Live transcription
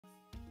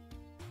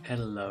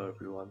Hello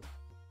everyone.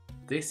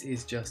 This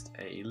is just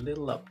a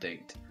little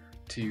update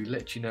to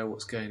let you know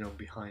what's going on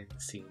behind the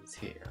scenes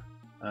here.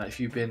 If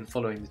you've been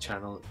following the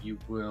channel, you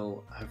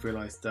will have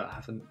realised that I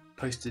haven't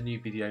posted a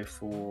new video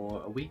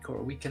for a week or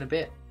a week and a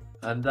bit,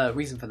 and the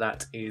reason for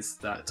that is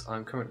that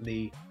I'm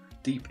currently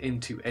deep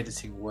into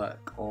editing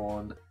work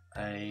on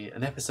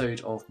an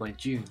episode of my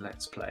Dune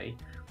Let's Play,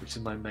 which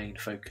is my main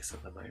focus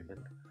at the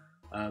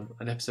moment.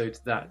 An episode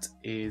that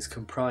is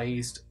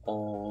comprised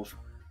of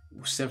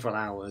several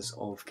hours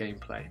of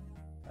gameplay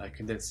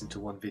condensed into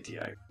one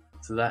video.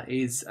 So that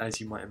is,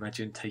 as you might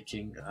imagine,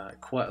 taking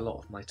quite a lot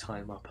of my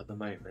time up at the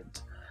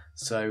moment.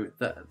 So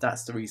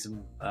that's the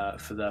reason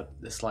for the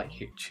slight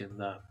hitch in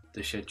the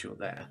schedule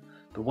there.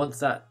 But once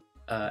that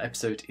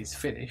episode is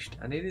finished,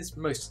 and it is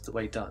most of the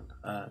way done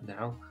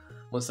now,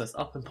 once that's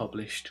up and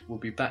published, we'll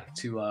be back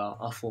to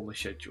our former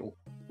schedule,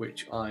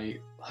 which I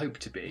hope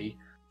to be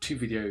 2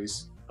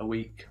 videos a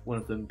week, one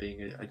of them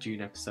being a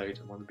Dune episode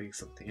and one being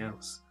something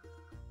else.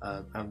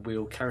 And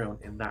we'll carry on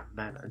in that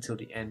manner until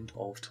the end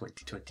of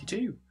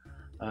 2022.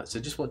 So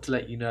just want to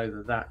let you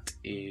know that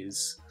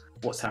is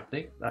what's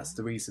happening. That's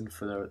the reason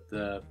for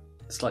the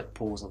slight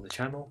pause on the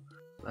channel.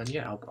 And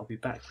yeah, I'll be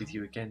back with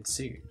you again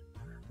soon.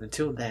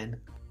 Until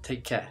then,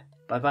 take care.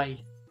 Bye bye.